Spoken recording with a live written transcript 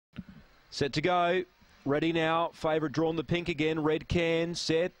Set to go. Ready now. Favourite drawn the pink again. Red Can.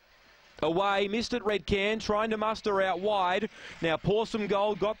 Set. Away, missed it, Red Can, trying to muster out wide. Now, Pawsome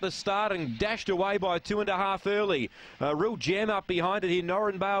Gold got the start and dashed away by 2.5 early. A real jam up behind it here.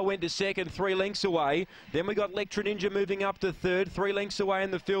 Norrin Bale went to second, 3 lengths away. Then we got Lectra Ninja moving up to third, 3 lengths away in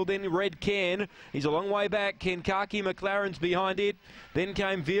the field. Then Red Can, he's a long way back. Kenkaki McLaren's behind it. Then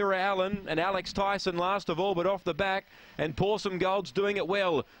came Vera Allen and Alex Tyson last of all, but off the back. And Pawsome Gold's doing it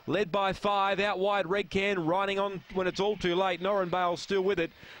well. Led by 5, out wide Red Can, riding on when it's all too late. Norrin Bale's still with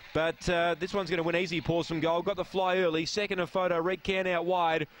it. But this one's going to win easy, Pawsome Gold. Got the fly early. Second a photo, Red Can out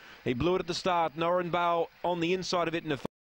wide. He blew it at the start. Norrin Bale on the inside of it in the